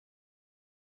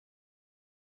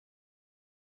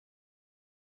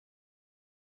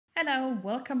Hello,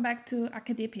 welcome back to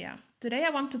Acadepia. Today I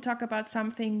want to talk about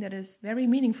something that is very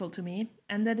meaningful to me,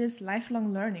 and that is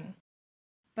lifelong learning.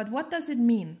 But what does it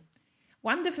mean?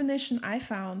 One definition I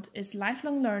found is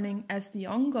lifelong learning as the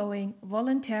ongoing,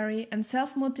 voluntary and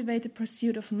self-motivated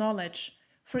pursuit of knowledge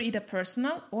for either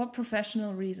personal or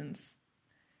professional reasons.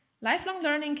 Lifelong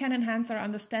learning can enhance our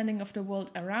understanding of the world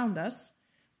around us,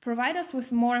 provide us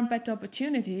with more and better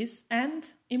opportunities,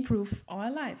 and improve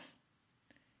our life.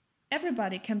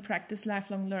 Everybody can practice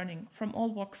lifelong learning from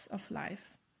all walks of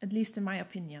life, at least in my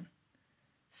opinion.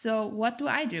 So what do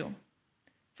I do?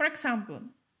 For example,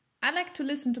 I like to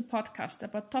listen to podcasts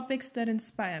about topics that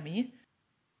inspire me.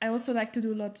 I also like to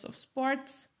do lots of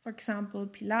sports, for example,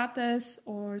 Pilates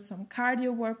or some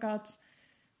cardio workouts,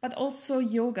 but also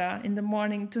yoga in the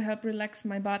morning to help relax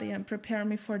my body and prepare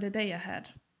me for the day ahead.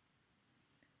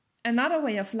 Another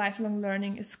way of lifelong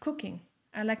learning is cooking.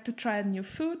 I like to try new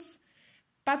foods,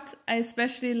 but I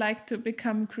especially like to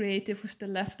become creative with the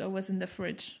leftovers in the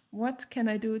fridge. What can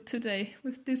I do today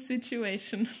with this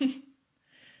situation?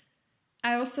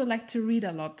 I also like to read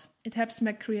a lot. It helps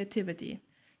my creativity.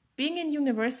 Being in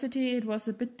university, it was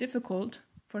a bit difficult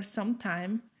for some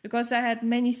time because I had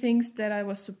many things that I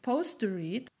was supposed to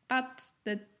read, but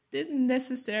that didn't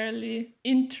necessarily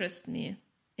interest me.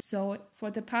 So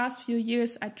for the past few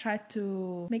years, I tried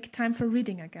to make time for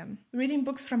reading again. Reading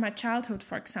books from my childhood,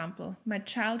 for example, my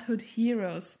childhood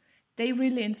heroes, they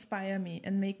really inspire me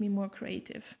and make me more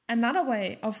creative. Another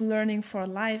way of learning for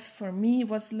life for me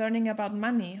was learning about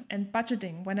money and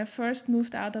budgeting when I first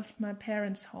moved out of my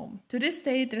parents' home. To this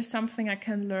day, there's something I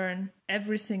can learn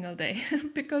every single day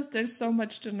because there's so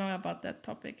much to know about that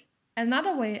topic.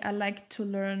 Another way I like to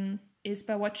learn is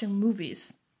by watching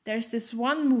movies. There's this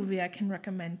one movie I can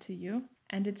recommend to you,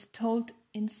 and it's told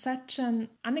in such an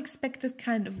unexpected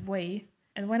kind of way.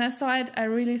 And when I saw it, I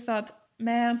really thought,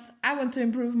 man, I want to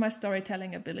improve my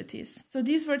storytelling abilities. So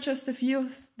these were just a few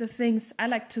of the things I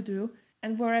like to do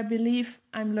and where I believe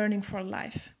I'm learning for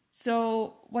life.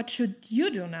 So what should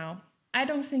you do now? I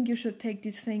don't think you should take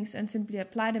these things and simply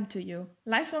apply them to you.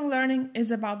 Lifelong learning is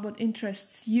about what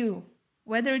interests you,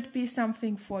 whether it be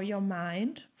something for your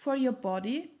mind, for your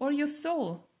body, or your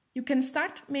soul. You can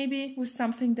start maybe with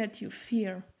something that you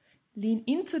fear. Lean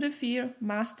into the fear,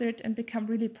 master it, and become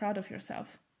really proud of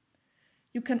yourself.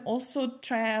 You can also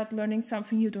try out learning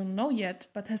something you don't know yet,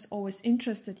 but has always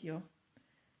interested you.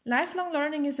 Lifelong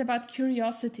learning is about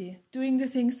curiosity, doing the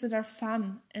things that are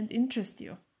fun and interest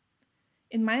you.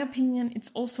 In my opinion,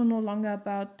 it's also no longer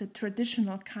about the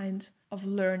traditional kind of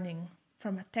learning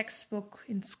from a textbook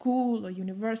in school or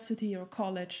university or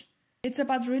college. It's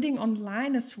about reading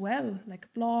online as well, like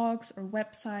blogs or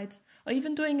websites, or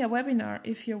even doing a webinar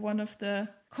if you're one of the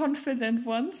confident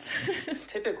ones.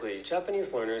 Typically,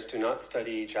 Japanese learners do not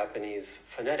study Japanese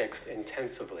phonetics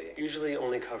intensively, usually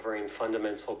only covering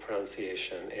fundamental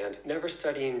pronunciation and never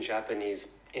studying Japanese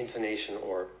intonation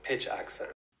or pitch accent.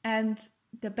 And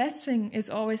the best thing is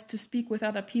always to speak with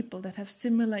other people that have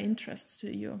similar interests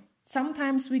to you.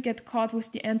 Sometimes we get caught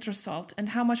with the end result and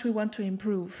how much we want to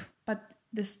improve, but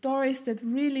the stories that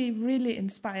really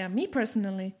inspire me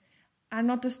personally are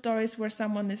not the stories where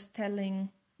someone is telling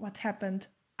what happened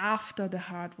after the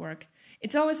hard work.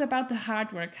 It's always about the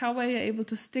hard work. How were you able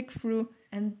to stick through?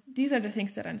 And these are the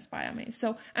things that inspire me.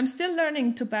 So I'm still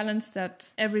learning to balance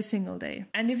that every single day.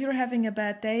 And if you're having a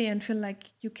bad day and feel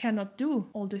like you cannot do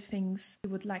all the things you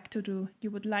would like to do,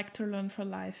 you would like to learn for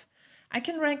life, I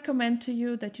can recommend to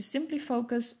you that you simply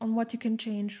focus on what you can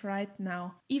change right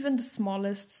now, even the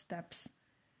smallest steps.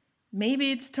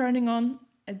 Maybe it's turning on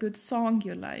a good song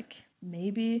you like.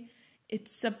 Maybe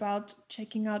it's about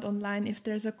checking out online if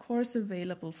there's a course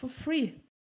available for free.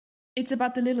 It's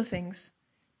about the little things,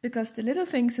 because the little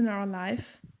things in our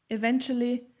life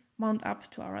eventually mount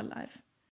up to our life.